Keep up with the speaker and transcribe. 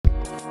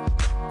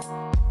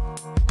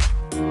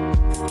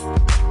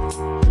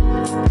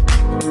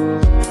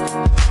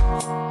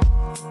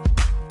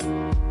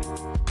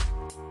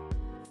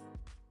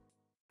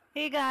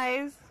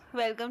guys,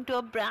 welcome to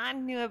a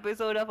brand new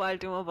episode of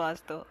Ultimo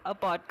Vasto, a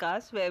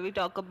podcast where we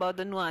talk about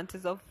the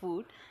nuances of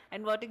food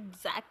and what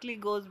exactly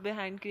goes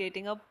behind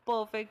creating a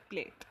perfect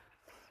plate.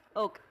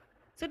 Okay,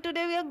 so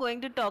today we are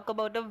going to talk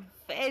about a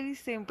very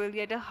simple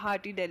yet a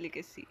hearty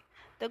delicacy,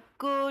 the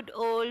good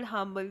old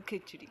humble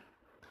khichdi.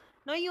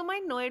 Now you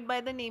might know it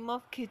by the name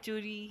of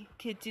khichdi,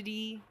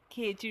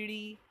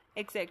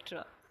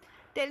 etc.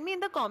 Tell me in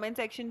the comment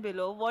section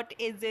below what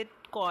is it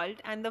called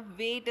and the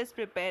way it is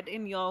prepared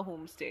in your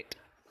home state.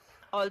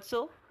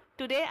 Also,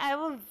 today I have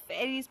a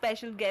very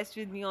special guest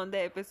with me on the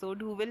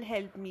episode who will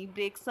help me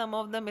break some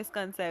of the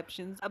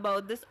misconceptions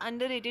about this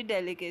underrated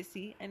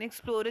delicacy and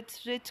explore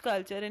its rich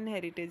culture and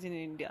heritage in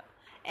India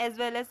as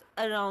well as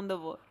around the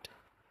world.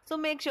 So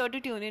make sure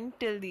to tune in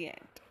till the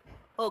end.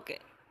 Okay,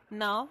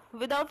 now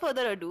without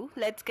further ado,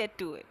 let's get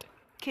to it.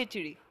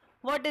 Khichdi.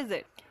 What is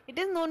it? It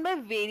is known by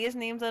various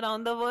names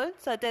around the world,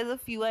 such as a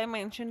few I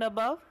mentioned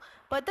above,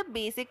 but the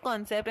basic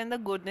concept and the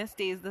goodness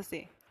stays the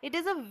same. It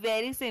is a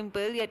very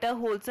simple yet a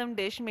wholesome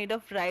dish made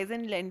of rice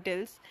and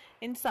lentils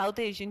in South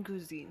Asian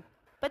cuisine,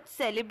 but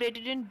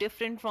celebrated in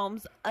different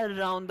forms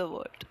around the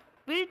world.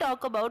 We'll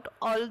talk about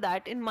all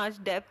that in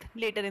much depth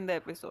later in the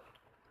episode.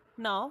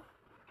 Now,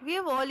 we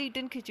have all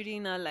eaten khichdi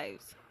in our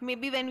lives.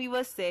 Maybe when we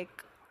were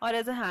sick, or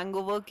as a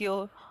hangover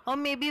cure, or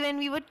maybe when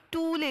we were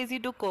too lazy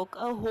to cook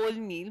a whole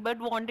meal but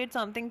wanted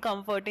something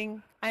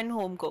comforting and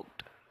home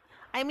cooked.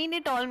 I mean,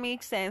 it all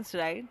makes sense,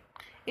 right?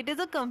 It is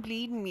a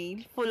complete meal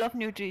full of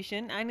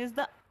nutrition and is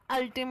the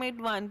ultimate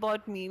one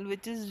pot meal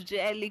which is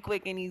really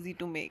quick and easy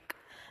to make.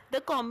 The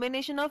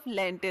combination of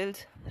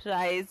lentils,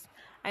 rice,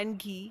 and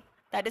ghee,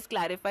 that is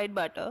clarified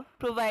butter,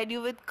 provide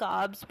you with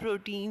carbs,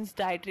 proteins,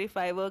 dietary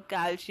fiber,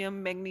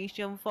 calcium,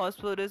 magnesium,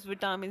 phosphorus,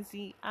 vitamin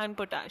C, and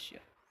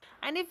potassium.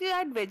 And if you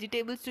add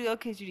vegetables to your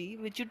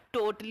khichdi, which you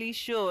totally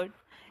should,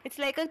 it's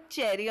like a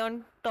cherry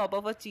on top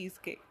of a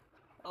cheesecake.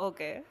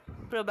 Okay,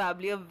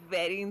 probably a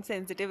very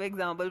insensitive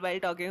example while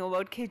talking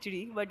about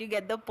khichdi, but you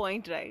get the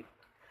point, right?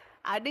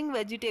 Adding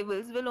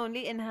vegetables will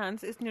only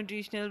enhance its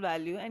nutritional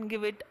value and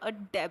give it a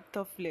depth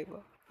of flavor.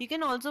 You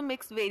can also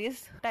mix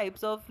various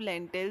types of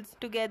lentils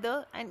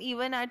together and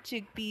even add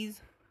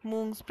chickpeas,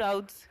 moong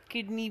sprouts,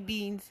 kidney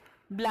beans,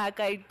 black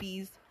eyed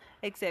peas,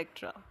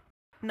 etc.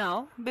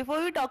 Now,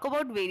 before we talk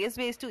about various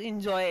ways to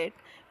enjoy it,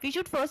 we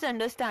should first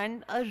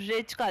understand a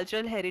rich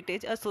cultural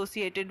heritage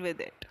associated with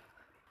it.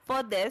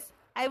 For this,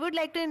 I would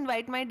like to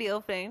invite my dear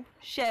friend,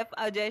 Chef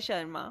Ajay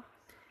Sharma.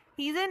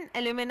 He's an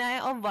alumni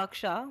of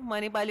Vaksha,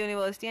 Manipal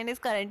University, and is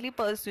currently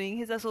pursuing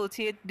his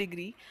associate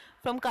degree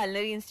from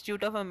Culinary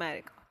Institute of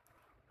America.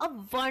 A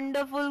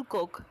wonderful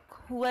cook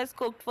who has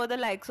cooked for the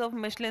likes of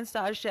Michelin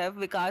star chef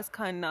Vikas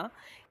Khanna.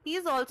 He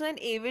is also an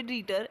avid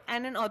reader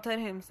and an author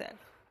himself.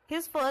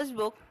 His first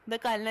book, The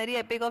Culinary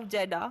Epic of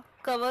Jeddah,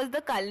 covers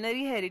the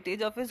culinary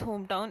heritage of his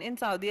hometown in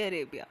Saudi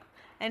Arabia.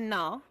 And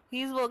now,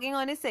 he is working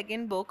on his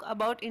second book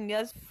about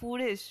India's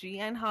food history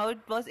and how it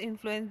was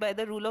influenced by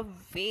the rule of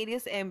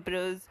various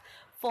emperors,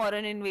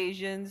 foreign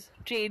invasions,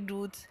 trade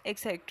routes,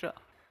 etc.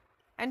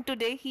 And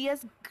today he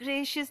has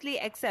graciously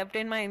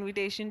accepted my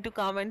invitation to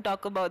come and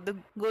talk about the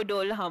good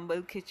old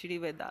humble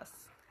khichdi with us.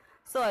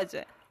 So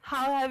Ajay,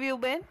 how have you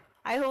been?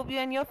 I hope you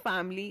and your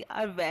family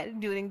are well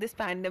during this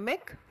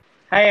pandemic.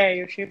 Hi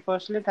Ayushi,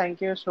 firstly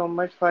thank you so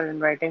much for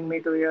inviting me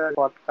to your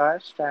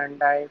podcast,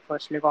 and I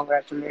firstly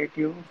congratulate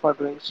you for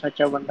doing such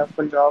a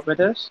wonderful job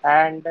with us.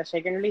 And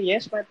secondly,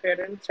 yes, my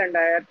parents and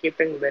I are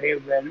keeping very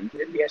well.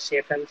 We are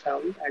safe and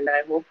sound, and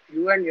I hope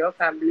you and your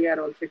family are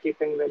also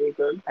keeping very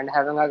good and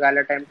having a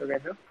gala time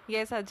together.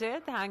 Yes,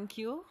 Ajay, thank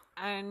you.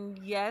 And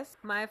yes,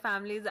 my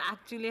family is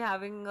actually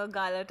having a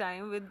gala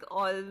time with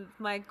all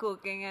my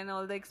cooking and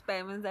all the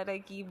experiments that I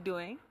keep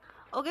doing.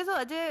 Okay, so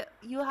Ajay,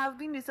 you have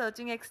been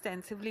researching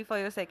extensively for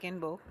your second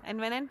book, and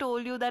when I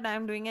told you that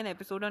I'm doing an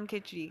episode on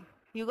khichdi,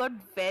 you got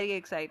very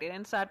excited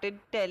and started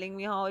telling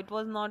me how it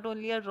was not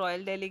only a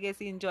royal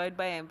delicacy enjoyed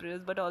by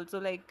emperors but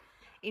also like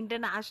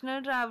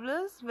international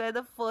travelers, where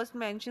the first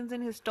mentions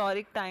in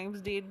historic times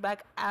date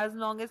back as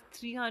long as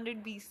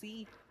 300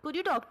 BC. Could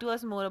you talk to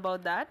us more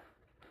about that?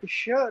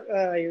 Sure,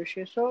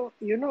 Ayushi. So,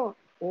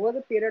 over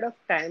the period of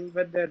time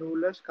with the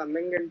rulers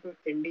coming into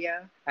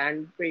India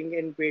and being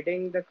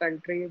invading the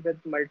country with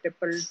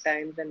multiple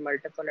times and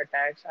multiple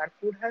attacks, our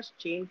food has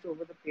changed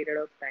over the period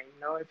of time.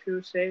 Now, if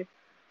you say,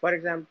 for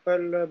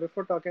example,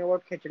 before talking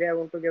about khichdi, I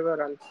want to give a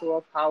run through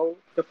of how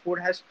the food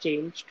has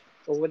changed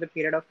over the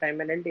period of time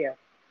in India.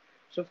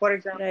 So, for Right.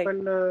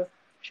 example,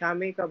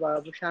 Shami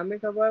kebab. Shami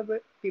kebab,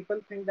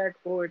 people think that,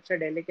 oh, it's a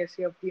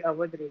delicacy of the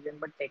Awadh region,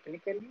 but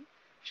technically,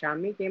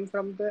 Shami came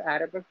from the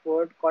Arabic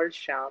word called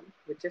Sham,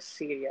 which is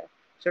Syria.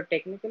 So,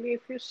 technically,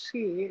 if you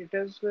see, it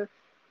is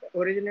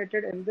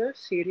originated in the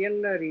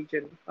Syrian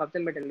region of the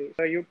Middle East.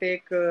 You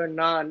take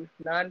naan.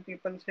 Naan,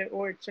 people say,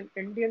 oh, it's an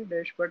Indian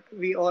dish, but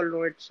we all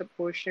know it's a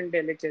Persian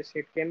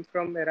delicacy. It came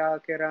from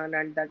Iraq, Iran,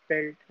 and that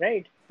belt,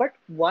 right? But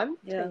one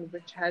Yeah. thing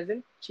which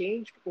hasn't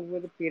changed over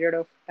the period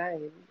of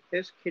time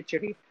is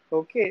khichdi.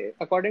 Okay,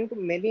 according to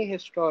many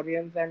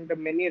historians and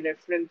many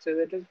references,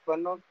 it is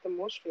one of the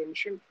most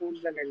ancient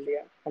foods in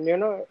India. And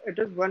it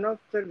is one of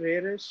the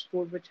rarest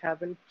food which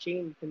haven't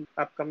changed in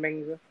upcoming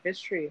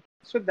history.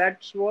 So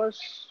that was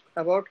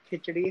about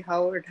khichdi,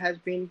 how it has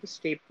been the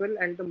staple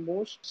and the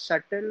most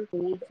subtle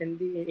food in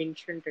the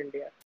ancient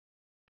India.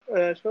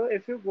 So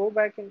if you go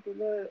back into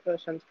the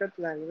Sanskrit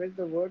language,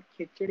 the word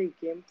khichdi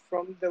came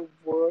from the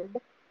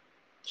word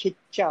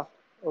khicha,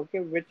 okay,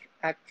 which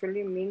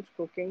actually means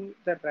cooking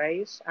the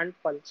rice and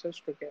pulses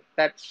together.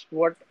 That's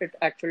what it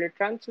actually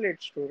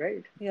translates to,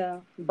 right? Yeah.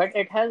 But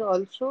it has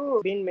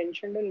also been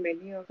mentioned in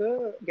many of the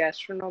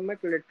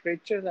gastronomic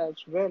literatures as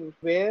well,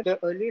 where the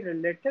early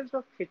relatives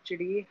of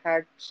khichdi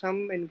had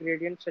some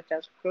ingredients such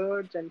as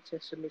curds and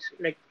sesame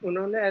seeds. Like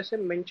उन्होंने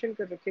ऐसे mention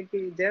कर रखे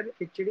कि they're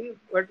khichdi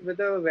but with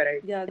a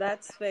variety. Yeah,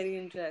 that's very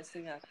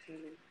interesting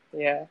actually.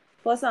 Yeah,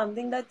 For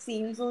something that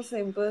seems so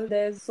simple,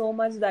 there's so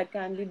much that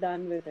can be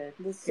done with it.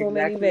 There's so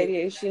many exactly.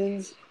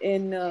 variations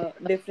in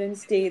different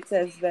states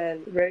as well.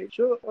 Right.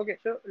 So, okay.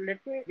 So,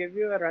 let me give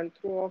you a run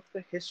through of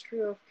the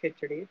history of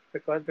Khichdi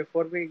because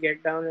before we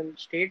get down in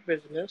state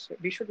business,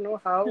 we should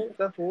know how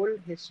the whole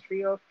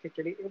history of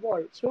Khichdi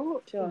evolved. So,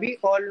 Sure. we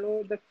all know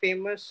the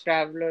famous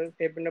traveler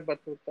Ibn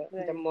Battuta,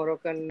 the Right.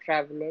 Moroccan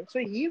traveler. So,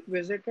 he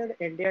visited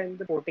India in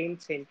the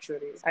 14th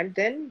century and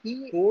then he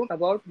wrote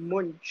about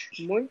munch.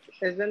 Munch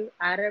is an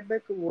Arabic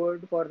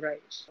word for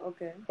rice.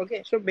 Okay. Okay,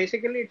 so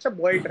basically it's a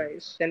boiled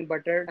rice, then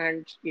buttered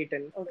and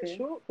eaten. Okay.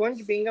 So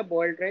sponge being a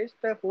boiled rice,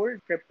 the whole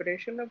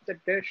preparation of the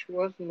dish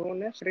was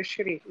known as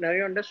rishri. Now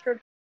you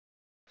understood?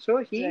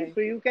 Right.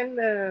 So you can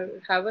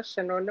have a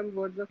synonym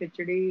words of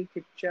khichdi,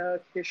 khicha,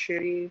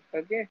 khishri,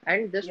 okay?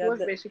 And this Yeah. was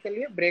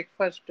basically a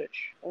breakfast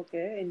dish.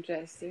 Okay.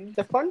 Interesting.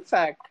 The fun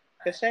fact,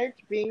 besides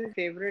being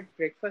favorite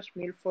breakfast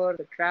meal for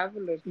the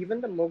travelers,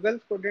 even the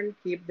Mughals couldn't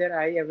keep their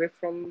eye away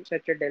from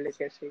such a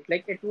delicacy.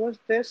 Like it was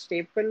their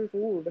staple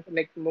food.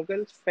 Like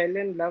Mughals fell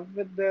in love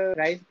with the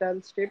rice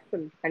dal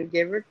staple and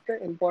gave it the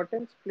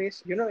importance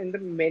place, in the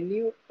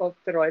menu of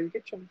the royal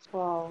kitchens.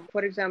 Wow.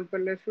 For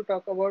example, if you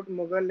talk about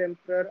Mughal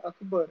Emperor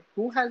Akbar,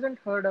 who hasn't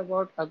heard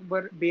about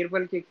Akbar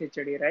Birbal ki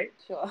khichdi, right?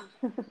 Sure.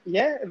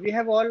 Yeah, we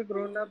have all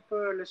grown up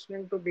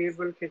listening to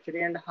Birbal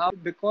Khichdi and how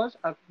because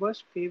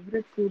Akbar's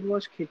favorite food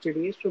was khichdi,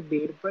 so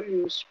Birbal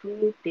used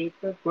to take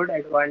a good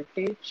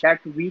advantage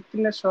that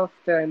weakness of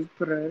the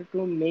emperor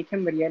to make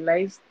him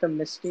realize the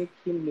mistake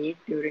he made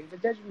during the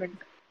judgment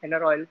in a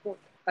royal court.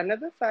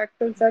 Another fact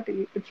is that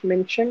it's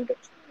mentioned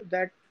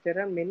that there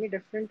are many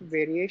different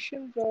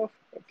variations of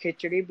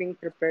khichdi being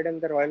prepared in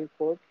the royal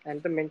court,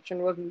 and the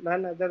mention was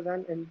none other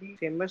than in the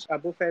famous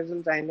Abu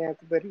Faisal Zaine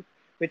Akbari,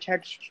 which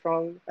had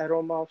strong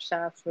aroma of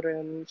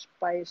saffron,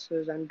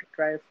 spices, and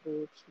dry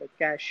fruits like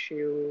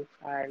cashew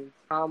and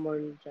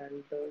almonds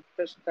and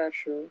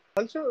pistachio.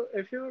 Also,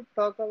 if you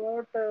talk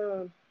about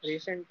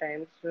recent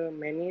times,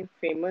 many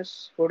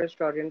famous food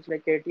historians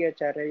like A.T.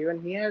 Acharya,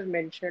 even he has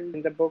mentioned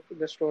in the book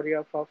The Story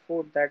of Our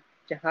Food that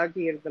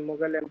Jahangir, the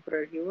Mughal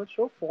emperor, he was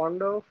so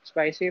fond of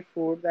spicy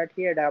food that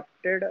he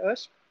adapted a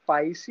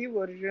spicy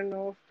version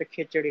of the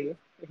khichdi.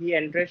 He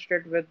enriched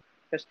it with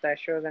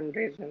pistachios and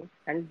raisin,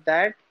 and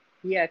that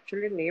he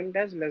actually named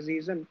as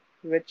lazizan,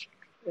 which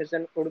is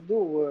an Urdu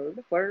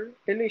word for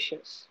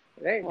delicious,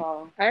 right?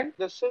 Wow. And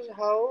this is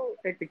how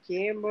it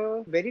became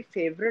a very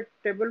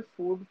favoritable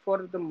food for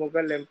the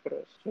Mughal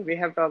emperors. So we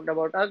have talked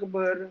about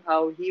Akbar,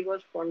 how he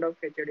was fond of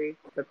khichdi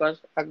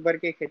because Akbar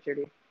ki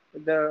khichdi.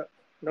 The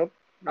nope,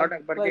 not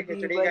Akbar ki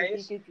khichdi, Birbal ki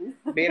guys. khichdi.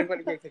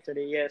 Birbal ki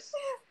khichdi, yes.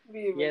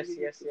 Birbal Yes, ki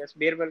yes, khichdi. yes.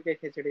 Birbal ki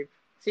khichdi.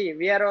 See,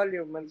 we are all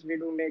humans. We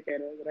do make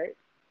errors, right?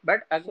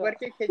 But Akbar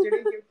Sure. की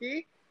खिचड़ी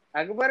क्योंकि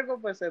अकबर को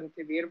पसंद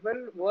थी Birbal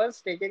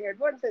was taking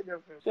advantage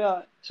of him.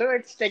 Sure. So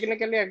it's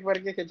technically Akbar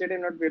की खिचड़ी,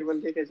 not Birbal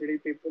की खिचड़ी,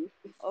 people.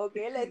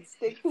 Okay, let's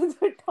stick to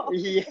the topic.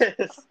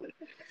 Yes.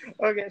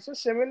 Okay, so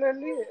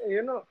similarly,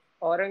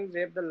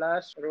 Aurangzeb, the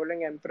last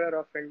ruling emperor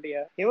of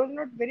India, he was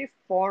not very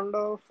fond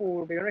of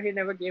food. He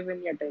never gave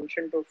any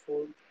attention to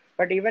food.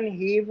 But even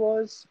he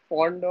was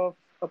fond of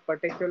a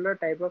particular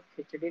type of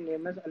khichdi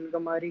named as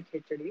Algamari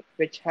khichdi,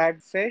 which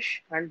had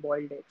fish and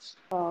boiled eggs.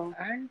 Wow.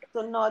 And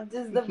So not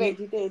just the he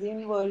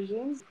vegetarian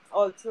versions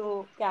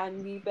also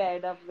can be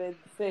paired up with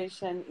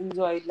fish and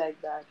enjoyed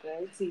like that,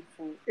 right?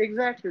 Seafood.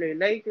 exactly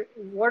like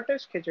what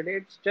is khichdi?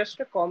 It's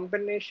just a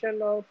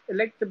combination of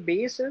like the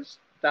base is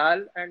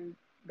dal and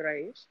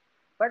rice,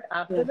 but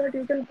after Yeah. that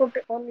you can put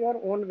on your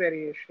own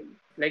variation.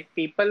 Like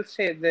people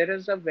say there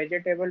is a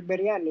vegetable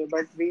biryani,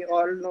 but we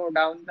all know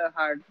down the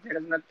heart there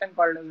is nothing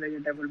called as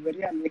vegetable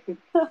biryani.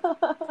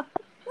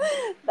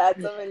 That's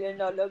 $1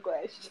 million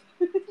question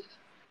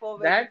for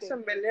That's a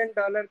vegetables.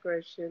 $1 million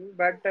question,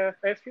 but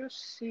if you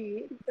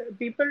see,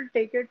 people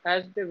take it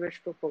as they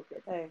wish to cook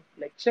it. Right.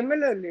 Like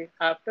similarly,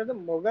 after the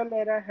Mughal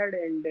era had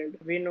ended,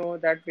 we know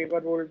that we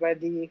were ruled by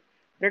the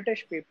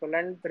British people,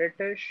 and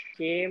British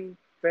came.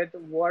 with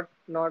what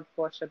not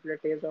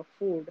possibilities of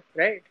food,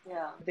 right?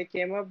 Yeah. They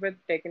came up with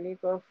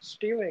technique of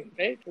stewing,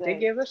 right? They Right.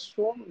 gave us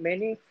so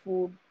many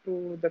food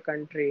to the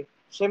country.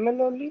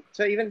 Similarly,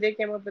 so even they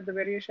came up with the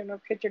variation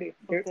of khichdi.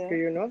 Do Okay.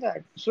 you know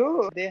that?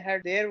 So they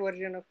had their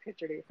version of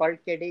khichdi called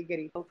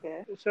kedigiri.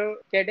 Okay. So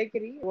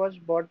category was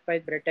bought by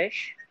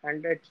British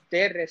and it's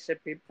their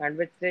recipe and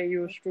which they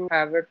used to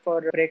have it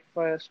for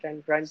breakfast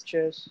and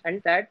brunches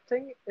and that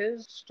thing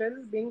is still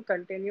being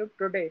continued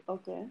today.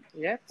 Okay.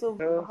 Yeah. So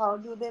So how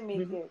do they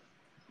make mhm. it?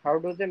 How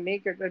do they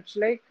make it? It's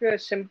like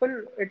simple.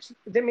 It's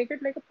they make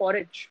it like a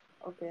porridge.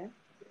 Okay.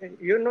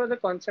 You know the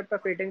concept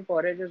of eating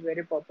porridge is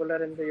very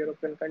popular in the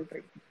European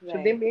country. So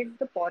they Right. made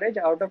the porridge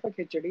out of a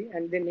khichdi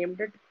and they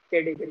named it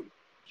kedigiri.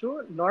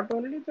 So not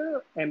only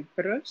the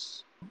emperors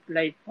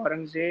like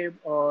Aurangzeb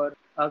or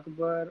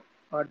Akbar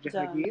or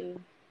Jahangir, Jangir.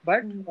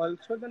 but Mhm.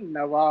 also the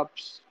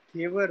Nawabs.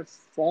 They were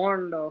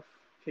fond of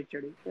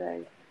khichdi.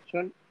 Right.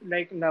 So,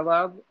 like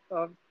Nawab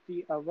of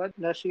the Awadh,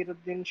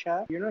 Nasiruddin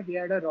Shah, he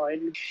had a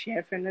royal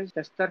chef in his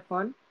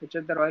Dastarkhan, which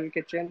is the royal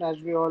kitchen, as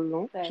we all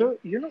know. Right. So,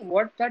 you know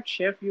what that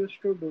chef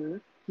used to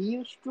do? He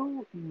used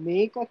to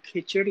make a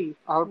khichdi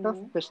out of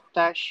Hmm.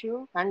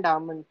 pistachio and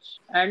almonds.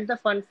 And the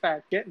fun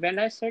fact, when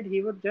I said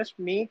he would just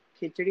make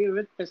khichdi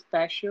with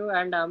pistachio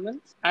and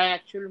almonds, I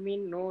actually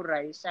mean no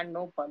rice and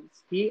no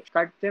pulse. He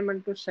cut them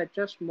into such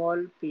a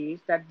small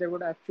piece that they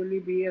would actually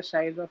be a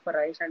size of a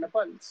rice and a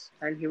pulse.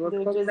 And he would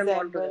They cook them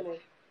all resemble together.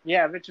 it.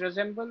 Yeah, which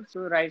resembles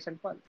to rice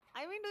and pulse.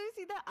 I mean, do you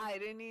see the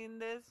irony in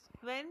this?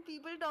 When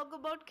people talk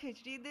about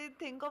khichdi, they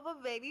think of a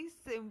very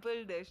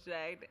simple dish,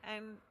 right?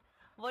 And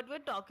what we're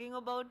talking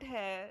about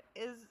here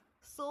is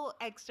so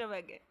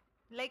extravagant.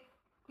 Like,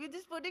 we're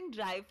just putting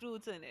dry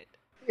fruits in it.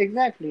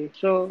 Exactly.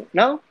 So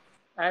now,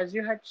 as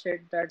you had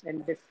said that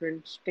in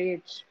different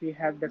states we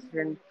have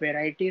different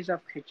varieties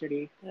of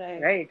khichdi,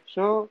 Right. right?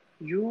 So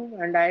you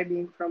and I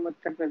being from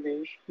Uttar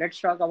Pradesh, let's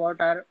talk about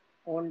our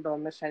own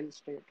domicile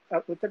state.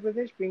 Uttar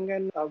Pradesh being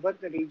an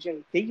Awadh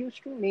region, they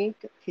used to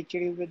make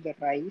khichdi with the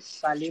rice,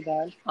 kali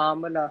dal,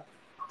 amala.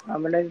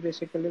 Amala is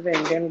basically the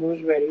Indian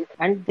gooseberry,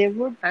 and they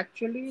would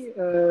actually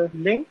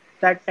link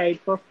that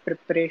type of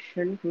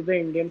preparation to the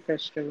Indian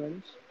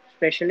festivals,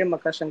 especially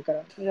Makar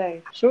Sankranti.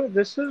 Right. So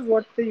this is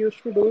what they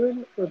used to do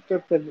in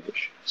Uttar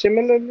Pradesh.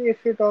 Similarly,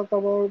 if you talk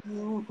about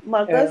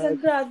Makar uh,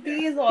 Sankranti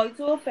is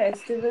also a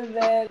festival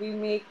where we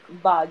make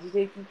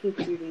bajre ki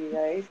khichdi,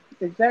 right?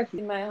 exactly,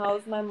 In my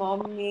house, my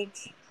mom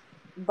makes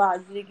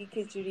bajre ki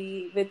khichdi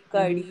with hmm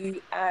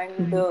curry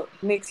and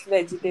hmm mixed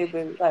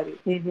vegetable curry.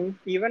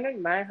 even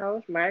in my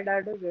house, my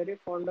dad is very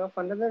fond of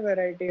another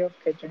variety of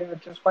khichdi,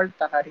 which is called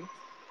tahari,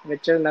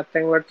 which is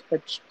nothing but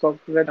it's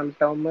cooked with some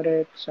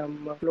turmeric, some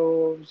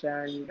cloves,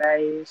 and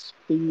rice,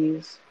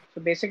 peas.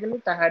 So basically,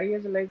 tahari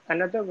is like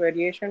another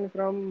variation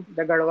from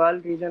the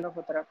Garhwal region of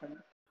Uttarakhand.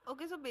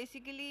 Okay, so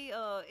basically,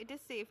 it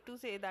is safe to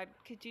say that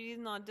khichdi is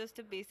not just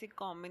a basic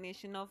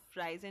combination of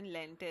rice and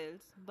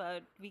lentils,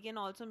 but we can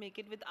also make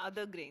it with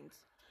other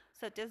grains,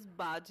 such as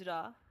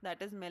bajra,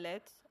 that is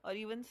millets, or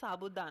even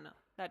sabudana,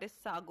 that is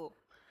sago,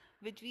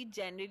 which we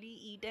generally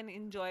eat and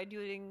enjoy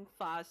during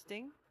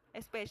fasting,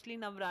 especially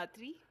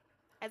Navratri.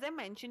 As I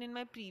mentioned in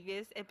my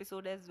previous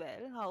episode as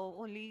well, how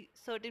only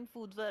certain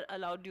foods were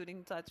allowed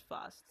during such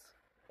fasts.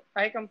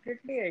 I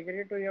completely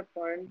agree to your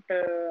point,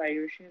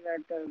 Ayushi,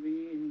 that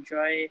we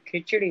enjoy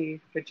khichdi,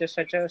 which is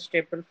such a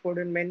staple food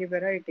in many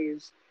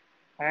varieties.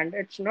 And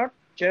it's not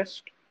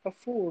just a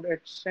food,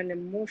 it's an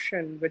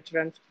emotion which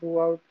runs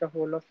throughout the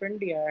whole of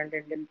India and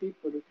Indian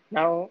people.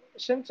 Now,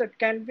 since it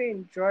can be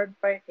enjoyed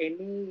by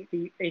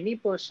any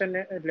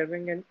person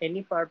living in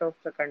any part of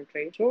the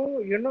country,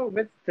 so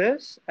with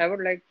this, I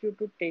would like you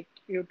to take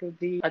you to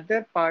the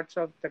other parts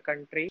of the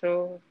country.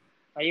 So,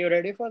 are you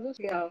ready for this?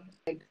 Yeah.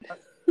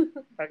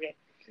 Okay.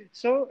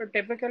 So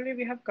typically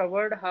we have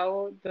covered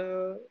how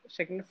the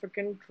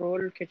significant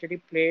role khichdi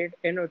played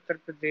in Uttar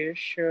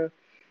Pradesh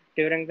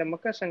during the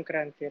Makar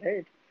Sankranti,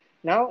 right?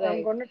 Now I'm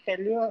Right. going to tell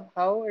you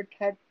how it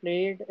had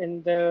played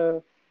in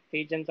the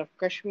regions of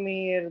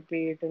Kashmir,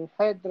 be it in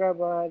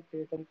Hyderabad, be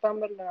it in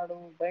Tamil Nadu,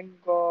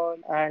 Bengal,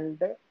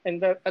 and in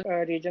the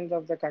other regions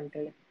of the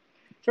country.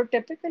 So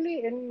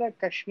typically in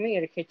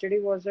Kashmir,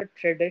 khichdi was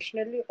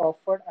traditionally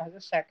offered as a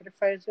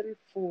sacrificial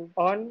food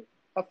on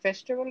a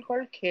festival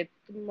called Khet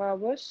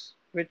Mawas,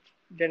 which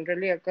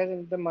generally occurs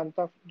in the month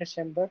of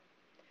December.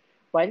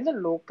 While the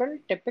local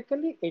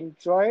typically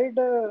enjoyed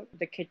the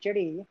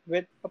khichdi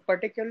with a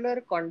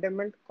particular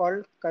condiment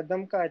called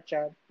kadam ka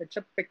achar. It's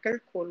a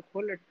pickled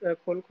kholkhol.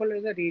 Kholkhol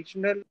is a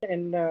regional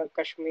in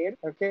Kashmir.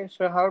 Okay,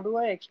 so how do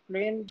I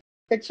explain?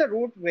 It's a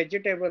root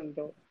vegetable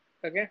though.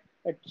 Okay,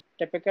 it's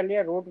typically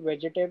a root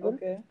vegetable.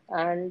 Okay.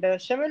 And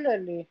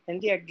similarly, in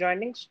the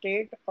adjoining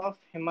state of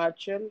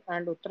Himachal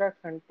and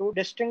Uttarakhand, two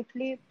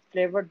distinctly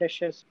flavored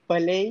dishes.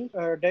 Palei,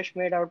 a dish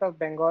made out of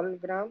Bengal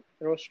gram,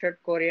 roasted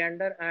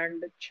coriander,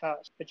 and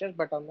chas, which is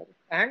buttermilk.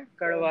 And Yes.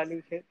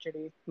 Kadwali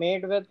khichdi,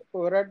 made with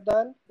urad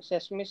dal,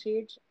 sesame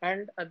seeds,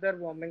 and other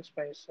warming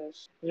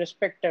spices,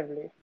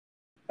 respectively.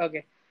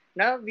 Okay.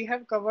 Now we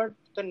have covered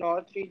the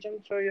north region,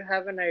 so you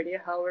have an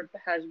idea how it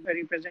has been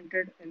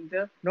represented in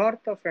the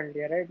north of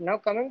India, right? Now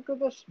coming to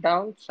the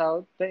down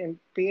south, the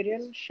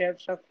imperial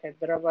chefs of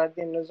Hyderabad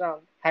in Nizam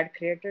had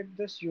created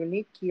this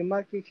unique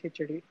keema ki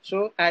khichdi.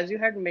 So as you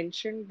had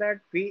mentioned that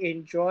we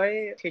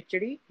enjoy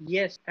khichdi,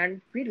 yes,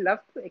 and we love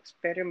to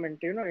experiment.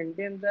 You know,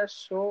 Indians are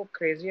so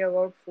crazy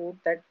about food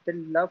that they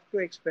love to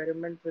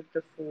experiment with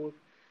the food.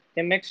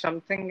 They make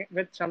something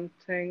with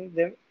something.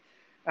 They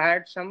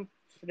add some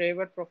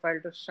flavor profile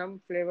to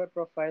some flavor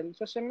profile.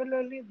 So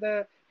similarly,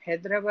 the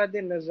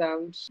Hyderabadi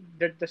Nizams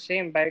did the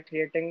same by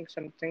creating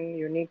something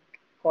unique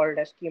called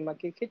as keema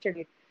ki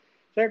khichdi.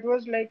 So it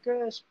was like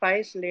a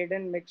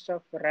spice-laden mix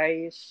of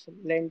rice,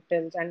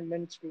 lentils, and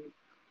mincemeat.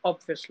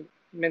 Obviously,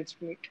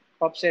 mincemeat.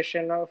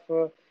 Obsession of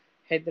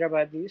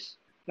Hyderabadis.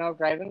 Now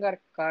driving our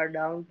car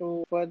down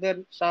to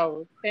further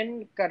south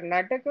in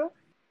Karnataka,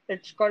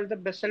 it's called the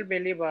Bissell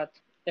Belly Bath.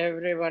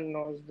 Everyone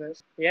knows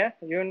this. Yeah,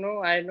 you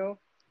know, I know,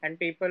 and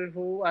people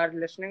who are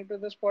listening to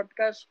this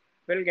podcast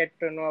will get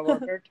to know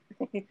about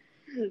it.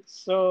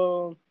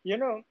 So,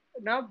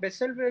 now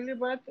Bissell Belly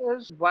Bath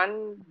is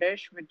one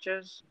dish which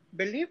is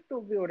believed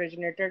to be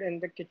originated in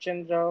the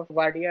kitchens of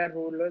Wadia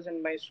rulers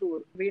in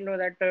Mysore. We know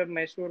that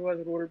Mysore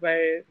was ruled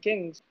by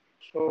kings.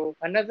 So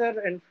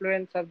another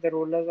influence of the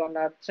rulers on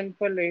our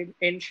simple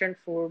ancient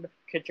food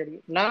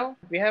khichdi. Now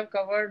we have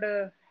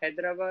covered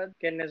Hyderabad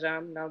ke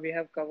Nizam. Now we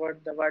have covered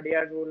the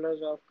Wadia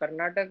rulers of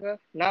Karnataka.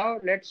 Now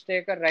let's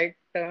take a right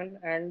turn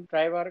and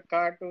drive our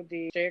car to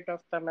the state of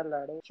Tamil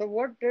Nadu. So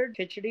what did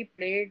khichdi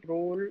play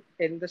role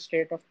in the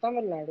state of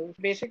Tamil Nadu?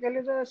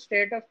 Basically, the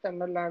state of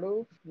Tamil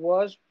Nadu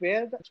was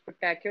where the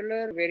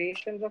spectacular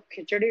variations of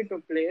khichdi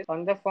took place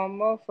on the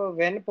form of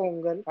Ven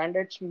Pongal and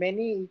its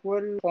many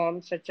equal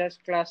forms such as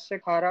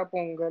classic Hara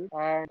Pongal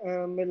and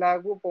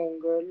Milagu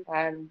Pongal,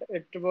 and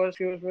it was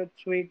fused with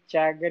sweet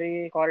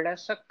jaggery called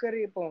as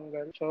Sakkari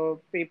Pongal.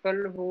 So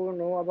people who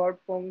know about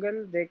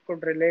Pongal, they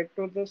could relate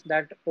to this,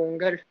 that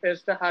Pongal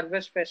is the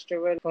harvest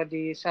festival for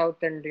the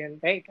South Indian,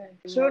 right? Right.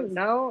 So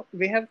now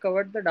we have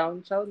covered the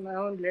down south.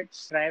 Now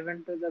let's dive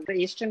into the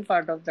eastern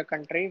part of the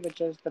country,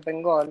 which is the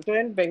Bengal. So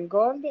in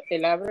Bengal, the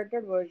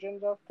elaborated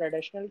versions of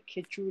traditional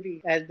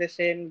khichuri, as they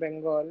say in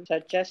Bengal,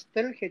 such as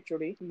til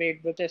khichuri,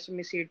 made with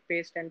sesame seed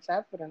paste and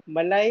saffron,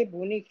 Malai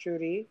buni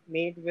khichuri,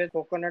 made with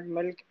coconut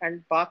milk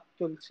and bak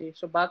tulsi.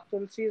 So bak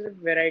tulsi is a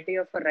variety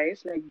of a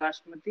rice like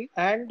basmati,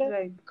 and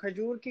Right.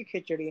 khajur ki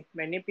khichdi.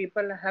 Many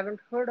people haven't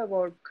heard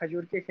about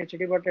khajur ki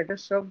khichdi, but it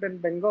is served in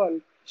Bengal.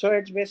 So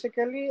it's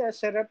basically a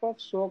syrup of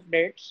soaked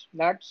dates,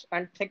 nuts,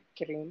 and thick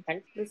cream.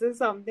 And This is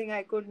something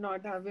I could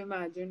not have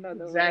imagined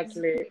otherwise.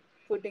 exactly,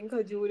 Putting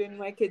khajur in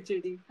my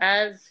khichdi.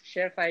 as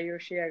Chef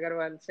Ayushi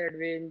Agarwal said,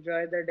 we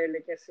enjoy the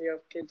delicacy of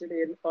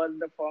khichdi in all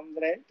the forms,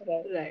 right?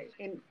 Right. Right.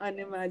 In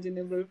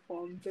unimaginable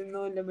forms. There's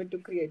no limit to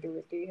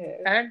creativity here.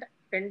 And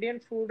Indian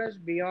food is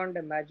beyond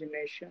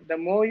imagination. The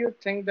more you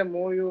think, the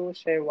more you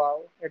say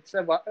wow.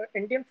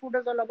 Indian food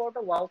is all about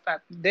a wow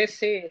factor.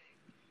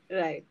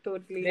 Right.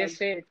 Totally They agree.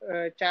 say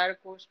 4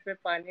 कोस पे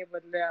पानी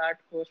बदले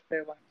 8 कोस पे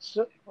वार.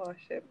 So Oh,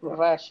 chef.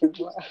 वाह chef,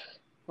 वाह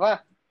वाह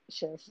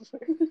chef.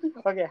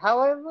 Okay,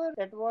 however,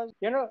 it was,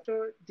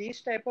 so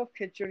these type of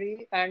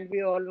khichdi, and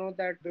we all know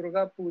that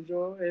Durga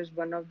Puja is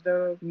one of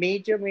the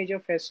major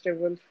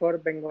festivals for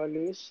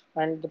Bengalis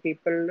and the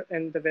people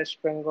in the West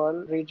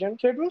Bengal region.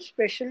 So it was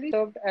specially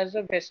served as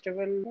a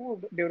festival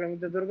food during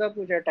the Durga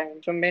Puja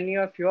time. So many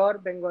of your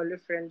Bengali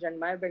friends and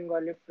my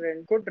Bengali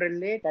friends could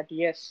relate that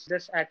yes,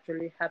 this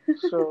actually happened.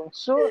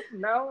 So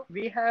now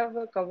we have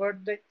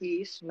covered the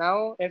east.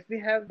 Now, if we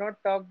have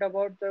not talked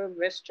about the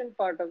western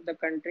part of the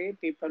country,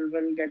 people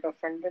will get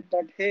offended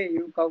that hey,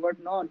 you covered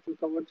north, you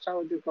covered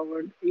south, you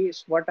covered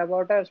east. What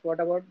about us? What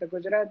about the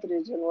Gujarat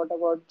region? What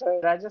about the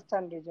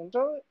Rajasthan region?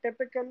 So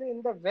typically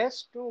in the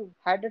west too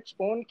had its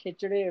own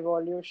khichdi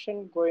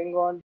evolution going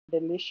on.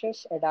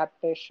 Delicious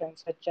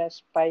adaptations such as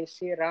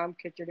spicy ram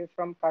khichdi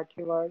from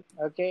Kathiawar.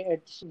 Okay,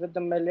 it's with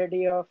the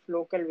melody of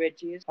local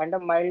veggies, and a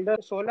milder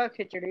sola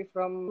khichdi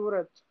from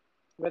Surat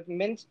with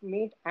minced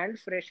meat and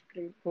fresh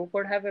cream. Who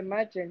could have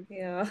imagined?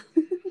 Yeah.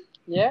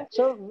 Yeah,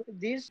 so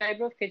these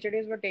type of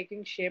khichdis were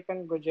taking shape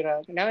in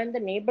Gujarat. Now, in the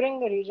neighboring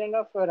region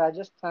of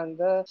Rajasthan,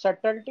 the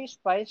subtlety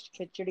spiced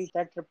khichdi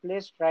that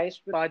replaced rice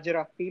with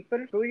bajra.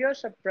 People, to your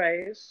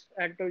surprise,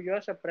 and to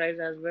your surprise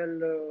as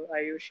well,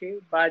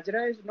 Ayushi,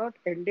 bajra is not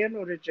Indian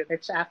origin;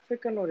 it's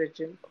African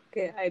origin.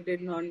 Okay, I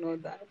did not know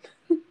that.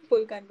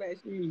 Full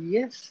confession.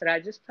 Yes,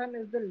 Rajasthan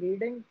is the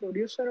leading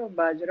producer of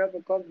bajra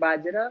because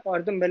bajra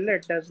or the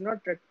millet does not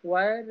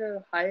require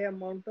a high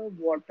amount of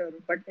water,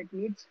 but it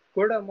needs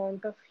good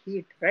amount of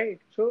heat, right?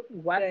 So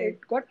why Right.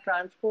 it got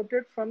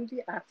transported from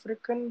the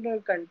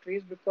African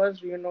countries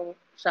because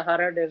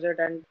Sahara Desert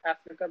and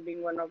Africa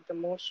being one of the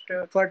most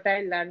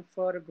fertile land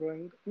for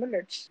growing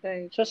millets.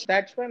 Right. So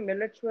that's why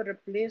millets were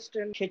replaced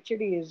in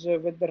khichdis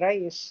with the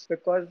rice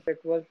because it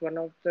was one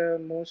of the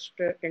most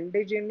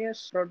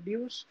indigenous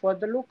produce for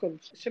the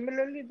locals.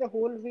 Similarly, the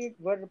whole wheat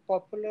were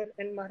popular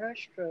in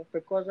Maharashtra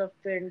because of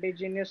the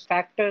indigenous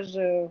factors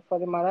for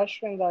the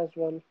Maharashtrians as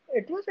well.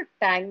 It was a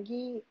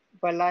tangy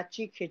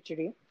Balachi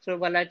Khichdi. So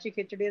Balachi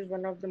Khichdi is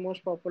one of the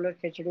most popular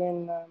khichdi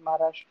in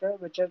Maharashtra,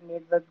 which is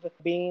made with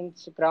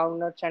beans,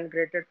 groundnuts, and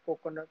grated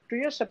coconut. To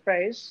your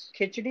surprise,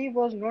 khichdi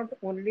was not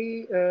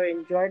only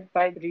enjoyed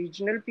by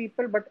regional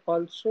people, but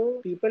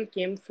also people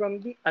came from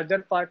the other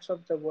parts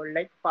of the world,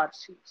 like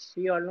Parsis.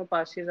 We all know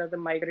Parsis are the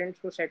migrants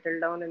who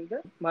settled down in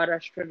the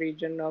Maharashtra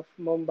region of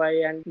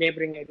Mumbai and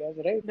neighboring areas,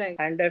 right? Right.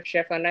 And if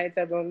Chef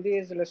Anaita Bondi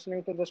is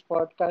listening to this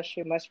podcast,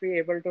 she must be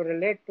able to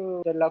relate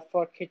to the love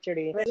for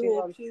khichdi. Well, She's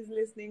hope also she's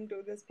listening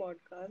to this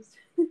podcast.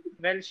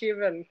 well, she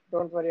will.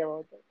 Don't worry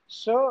about it.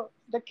 So,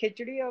 the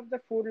khichdi of the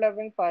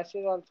food-loving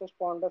Parsis also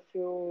spawned a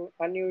few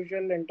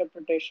unusual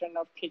interpretation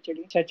of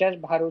khichdi, such as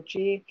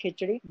Bharuchi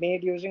khichdi,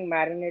 made using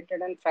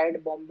marinated and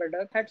fried Bombay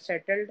duck, had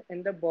settled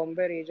in the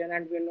Bombay region,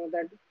 and we know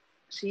that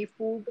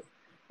seafood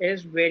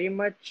is very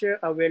much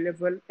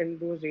available in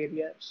those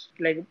areas,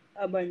 like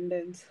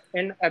Abundance.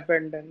 in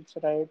abundance,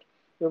 right?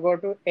 You go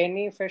to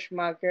any fish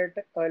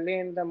market early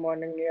in the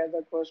morning near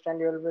the coast, and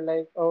you'll be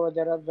like, oh,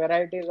 there are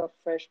varieties of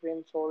fish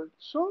being sold.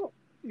 So,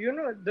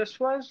 this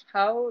was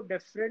how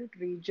different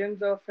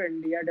regions of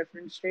India,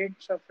 different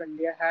states of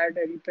India had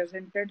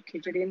represented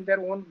khichdi in their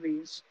own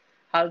ways.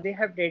 How they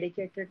have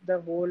dedicated the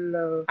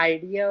whole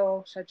idea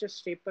of such a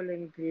staple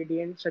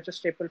ingredient, such a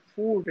staple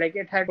food, like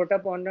it had put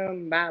up on a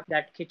map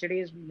that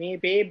khichdi is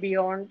made way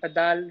beyond a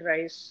dal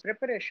rice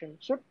preparation.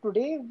 So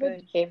today, with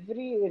Right.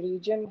 every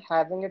region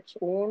having its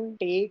own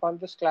take on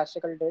this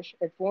classical dish,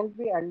 it won't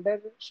be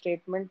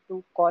understatement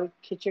to call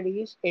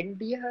khichdis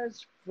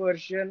India's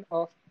version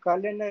of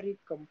culinary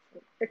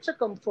comfort. It's a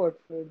comfort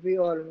food, we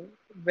all know.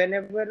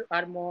 Whenever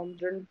our moms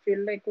didn't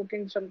feel like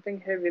cooking something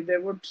heavy, they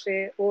would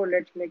say, oh,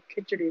 let's make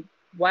khichdi.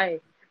 Why?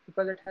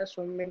 Because it has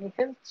so many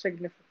health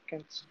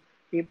significance.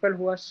 People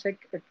who are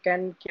sick, it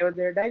can cure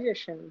their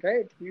digestion,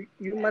 right?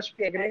 You must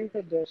be agreeing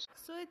to this.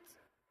 So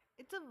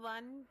it's a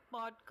one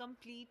pot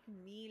complete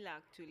meal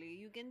actually.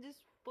 You can just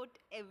put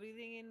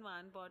everything in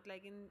one pot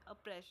like in a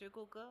pressure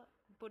cooker,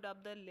 put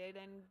up the lid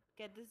and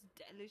get this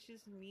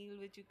delicious meal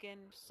which you can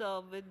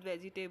serve with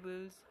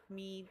vegetables,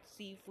 meat,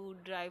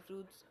 seafood, dry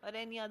fruits or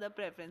any other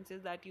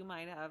preferences that you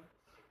might have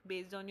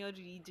based on your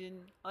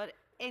region or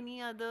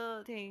any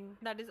other thing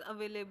that is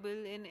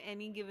available in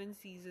any given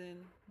season.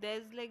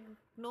 There's like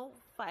no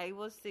 5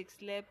 or 6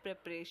 layer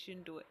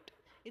preparation to it.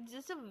 It's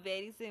just a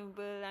very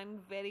simple and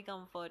very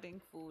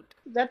comforting food.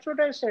 That's what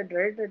I said,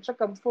 right? It's a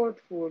comfort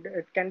food.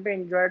 It can be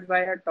enjoyed by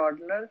a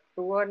toddler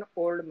to an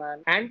old man.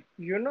 And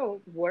you know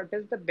what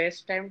is the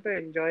best time to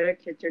enjoy a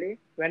khichdi?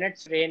 When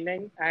it's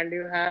raining and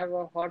you have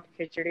a hot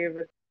khichdi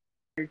with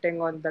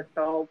melting on the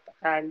top,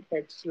 and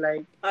it's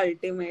like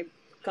Ultimate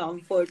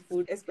comfort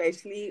food,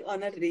 especially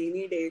on a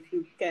rainy day, if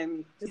you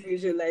can just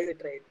visualize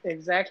it, right?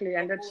 exactly, A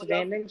and it's bowl of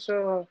raining,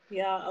 so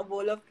Yeah, a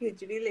bowl of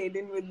khichdi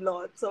laden with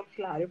lots of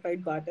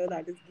clarified butter,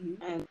 that is ghee,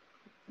 and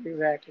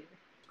exactly.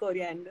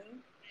 coriander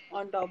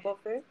on top of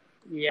it.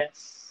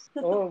 Yes.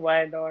 Oh,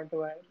 why not?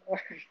 Why not?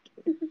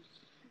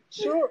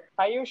 So,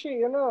 Ayushi,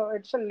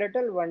 it's a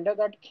little wonder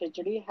that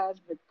khichdi has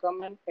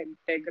become an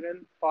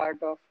integral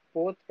part of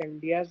both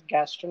India's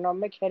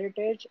gastronomic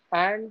heritage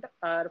and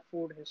our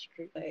food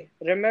history. Right.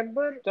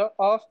 Remember the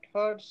oft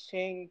heard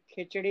saying,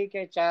 khichdi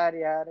ke char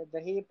yaar,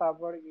 dahi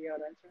papad ghee aur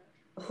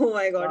achar. Oh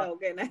my god, Wow. how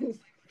can I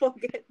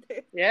forget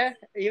this? Yeah,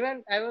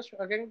 even I was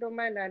talking to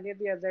my nanny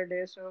the other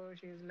day, so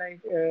she's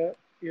like,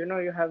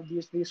 you have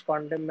these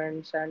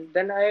condiments, and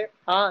then I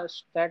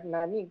asked that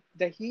nanny,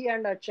 the he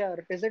and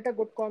achar, is it a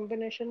good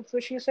combination? So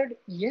she said,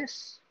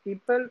 yes.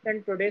 People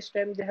in today's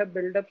time they have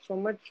built up so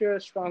much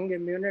strong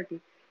immunity.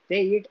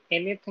 They eat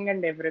anything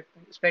and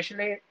everything,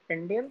 especially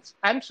Indians.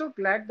 I'm so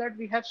glad that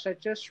we have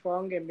such a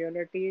strong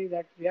immunity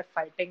that we are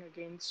fighting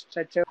against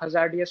such a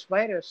hazardous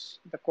virus,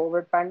 the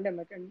COVID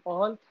pandemic, and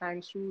all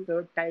thanks to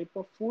the type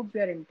of food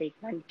we are intaking.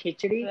 And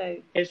khichdi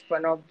Right. is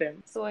one of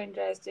them. So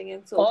interesting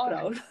and so Or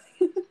proud.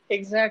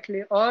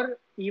 exactly, or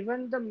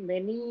even the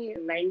many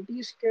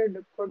 90s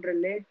kid could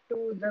relate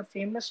to the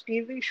famous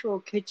TV show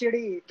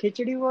Khichdi.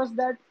 Khichdi was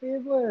that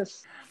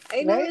famous,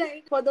 I know, right?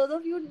 right? For those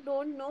of you who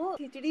don't know,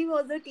 Khichdi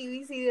was a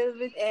TV serial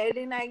which aired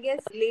in, I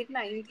guess, late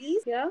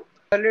 90s. Yeah?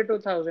 Early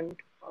 2000,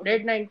 Okay.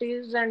 late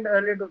 90s and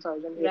early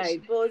 2000, yes.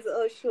 Right. It was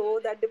a show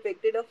that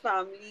depicted a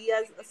family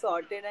as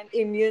assorted and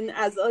Indian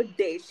as a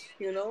dish,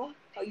 you know?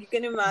 You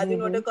can imagine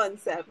what Hmm. a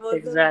concept. It was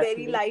a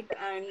very Exactly. light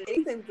and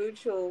very simple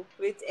show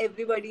which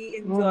everybody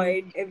Hmm.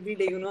 enjoyed every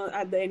day,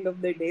 at the end of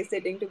the day,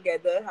 sitting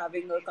together,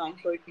 having a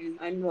comfort meal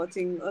and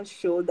watching a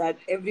show that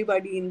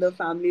everybody in the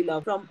family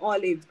loved from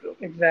all age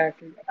groups.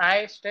 Exactly.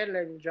 I still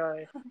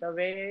enjoy the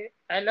way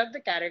I love the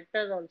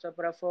characters also.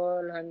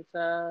 Praful,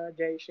 Hansa,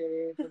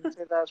 Jaishri,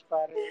 Tulsidas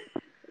Parekh.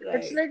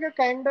 It's Right. like a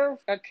kind of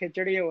a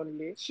khichdi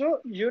only.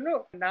 So,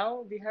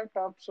 now we have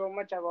talked so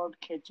much about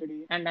khichdi,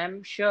 and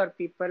I'm sure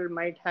people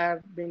might have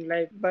been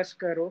like, बस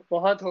करो,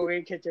 बहुत हो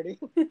गई खिचड़ी.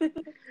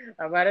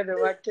 हमारे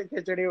दिमाग की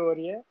खिचड़ी हो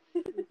रही है.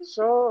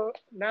 So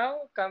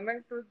now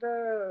coming to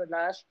the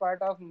last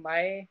part of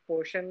my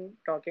portion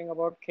talking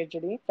about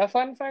Khichdi. The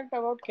fun fact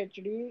about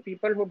Khichdi,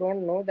 people who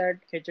don't know that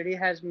Khichdi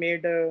has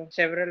made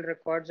several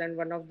records and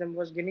one of them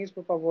was Guinness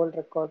Book of World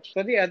Records.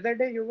 So the other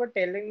day you were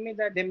telling me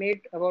that they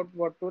made about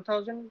what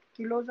 2000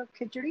 kilos of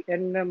Khichdi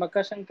in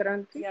Makar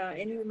Sankranti. Yeah,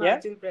 in Yeah.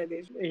 Himachal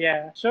Pradesh.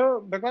 Yeah,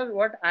 so because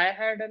what I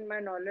had in my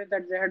knowledge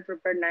that they had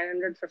prepared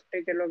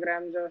 950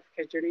 kilograms of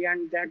khichdi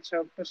and they had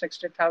served to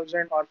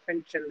 60,000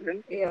 orphan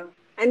children. Yeah.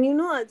 And you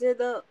know, Ajay,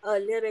 the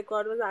earlier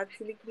record was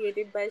actually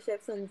created by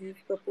Chef Sanjeev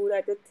Kapoor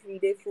at a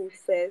 3-day food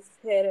fest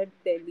here at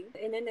Delhi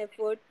in an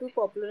effort to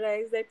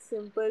popularize that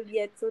simple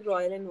yet so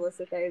royal and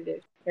versatile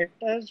dish. It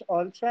is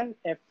also an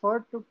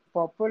effort to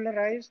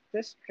popularize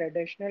this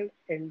traditional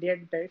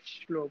Indian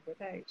dish globally.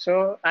 Right.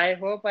 So I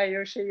hope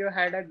Ayushi you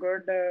had a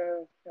good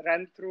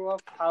run through of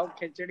how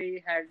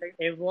khichdi had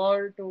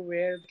evolved to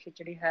where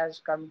khichdi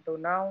has come to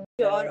now.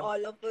 Sure,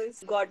 all of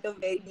us got a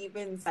very deep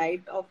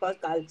insight of our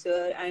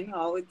culture and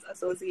how it's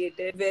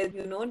associated with,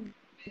 different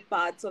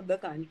parts of the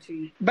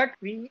country. But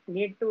we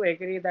need to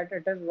agree that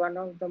it is one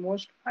of the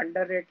most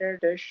underrated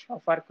dish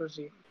of our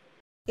cuisine.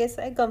 Yes,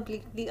 I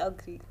completely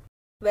agree.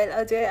 Well,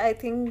 Ajay, I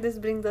think this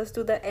brings us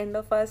to the end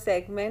of our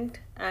segment,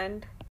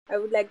 and I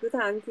would like to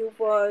thank you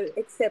for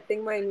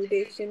accepting my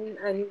invitation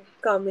and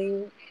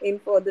coming in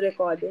for the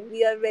recording.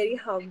 We are very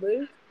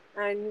humbled,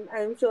 and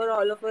I'm sure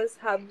all of us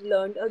have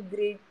learned a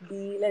great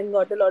deal and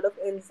got a lot of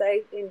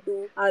insight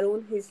into our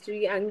own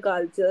history and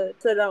culture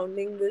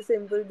surrounding the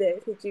simple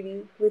dish,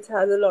 khichdi, which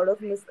has a lot of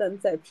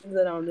misconceptions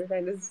around it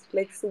and is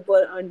like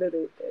super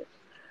underrated.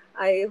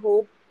 I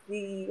hope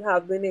we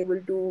have been able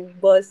to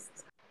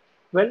burst.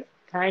 Well,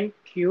 thank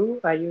you,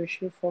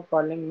 Ayushi, for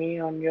calling me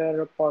on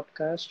your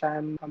podcast.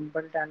 I'm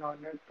humbled and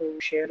honored to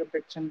share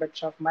bits and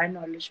bits of my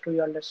knowledge to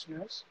your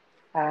listeners.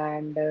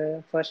 And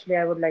firstly,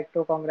 I would like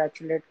to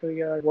congratulate to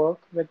your work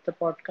with the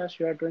podcast.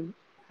 You are doing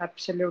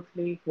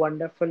absolutely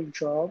wonderful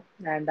job.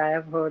 And I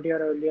have heard your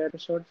earlier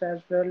episodes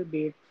as well,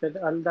 be it with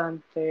Al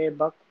Dante,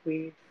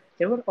 Buckwheat.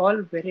 They were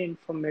all very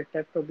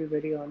informative, to be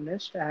very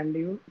honest. And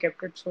you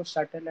kept it so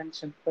subtle and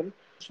simple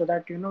so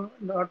that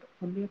not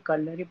only a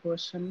culinary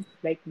person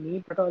like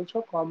me but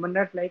also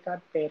commoner like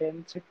our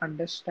parents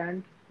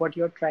understand what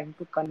you're trying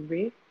to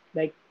convey.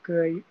 Like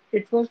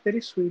it was very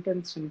sweet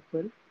and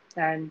simple,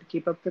 and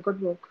keep up the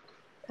good work.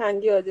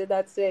 Thank you, Ajay.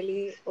 That's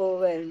really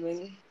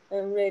overwhelming.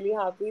 I'm really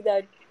happy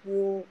that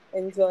you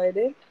enjoyed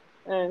it.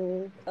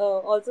 And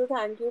also,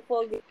 thank you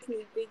for giving a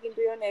sneak peek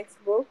into your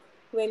next book.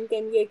 When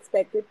can we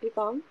expect it to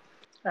come?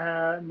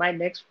 My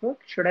next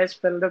book, should I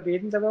spill the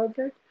beans about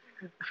it?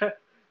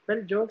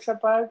 Well, jokes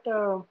apart,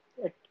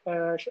 it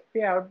should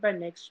be out by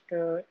next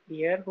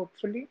year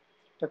hopefully,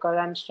 because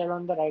I'm still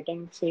on the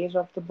writing phase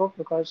of the book,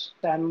 because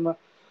I'm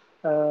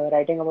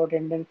writing about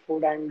Indian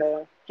food, and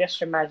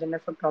just imagine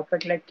if a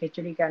topic like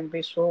khichdi can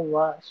be so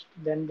vast,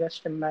 then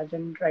just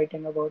imagine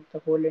writing about the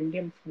whole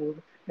Indian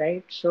food,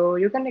 right? So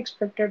you can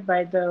expect it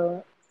by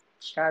the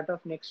start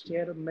of next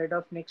year, mid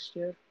of next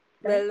year,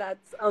 right? Well,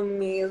 that's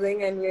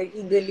amazing, and we're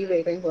eagerly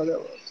waiting for the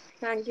book.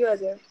 Thank you,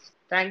 Ajay.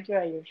 Thank you,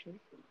 Ayushi.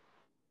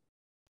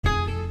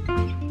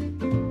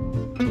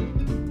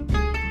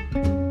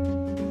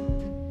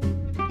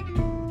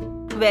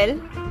 well,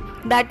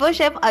 that was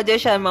Chef Ajay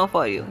Sharma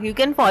for you. You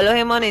can follow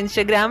him on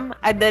Instagram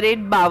at the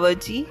rate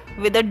Bawarchi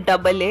with a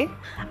double A.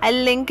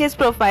 I'll link his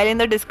profile in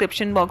the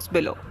description box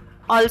below.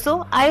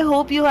 Also, I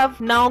hope you have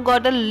now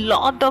got a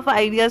lot of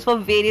ideas for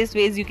various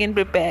ways you can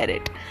prepare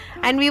it,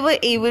 and we were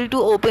able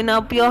to open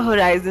up your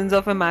horizons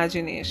of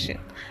imagination.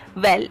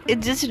 Well,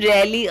 it's just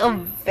really a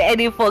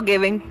very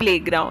forgiving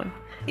playground,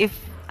 if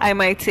I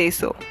might say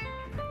so.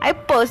 I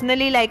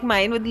personally like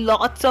mine with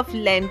lots of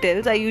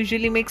lentils. I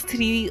usually mix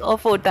 3 or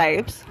 4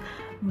 types: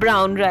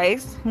 brown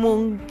rice,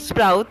 moong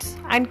sprouts,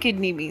 and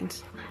kidney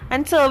beans,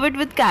 and serve it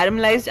with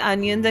caramelized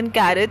onions and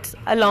carrots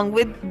along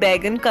with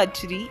bacon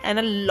kachri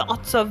and a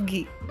lots of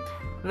ghee.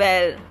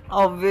 Well,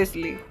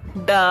 obviously,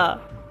 duh.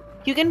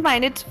 You can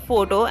find its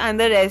photo and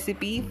the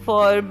recipe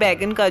for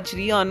bacon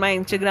kachri on my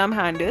Instagram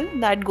handle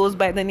that goes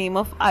by the name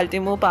of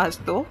Ultimo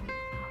Pasto.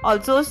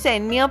 Also,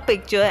 send me a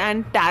picture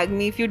and tag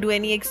me if you do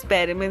any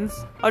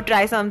experiments or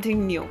try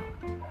something new.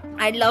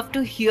 I'd love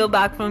to hear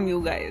back from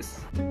you guys.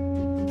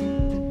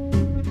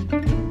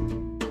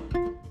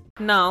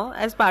 Now,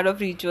 as part of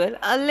ritual,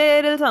 a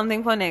little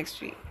something for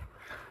next week.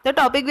 The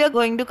topic we are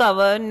going to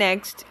cover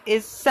next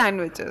is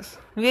sandwiches.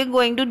 We are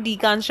going to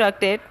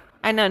deconstruct it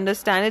and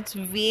understand its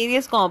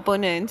various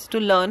components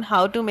to learn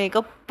how to make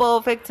a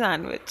perfect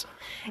sandwich.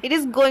 It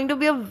is going to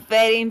be a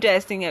very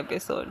interesting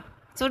episode.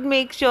 So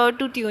make sure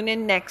to tune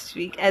in next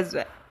week as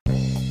well.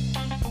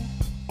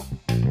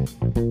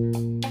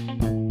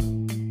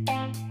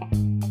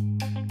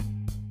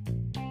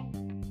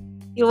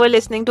 You were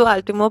listening to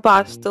Ultimo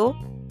Pasto,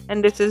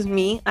 and this is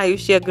me,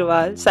 Ayushi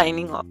Agrawal,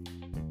 signing off.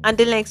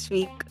 Until next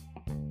week.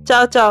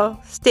 Ciao, ciao.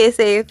 Stay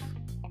safe.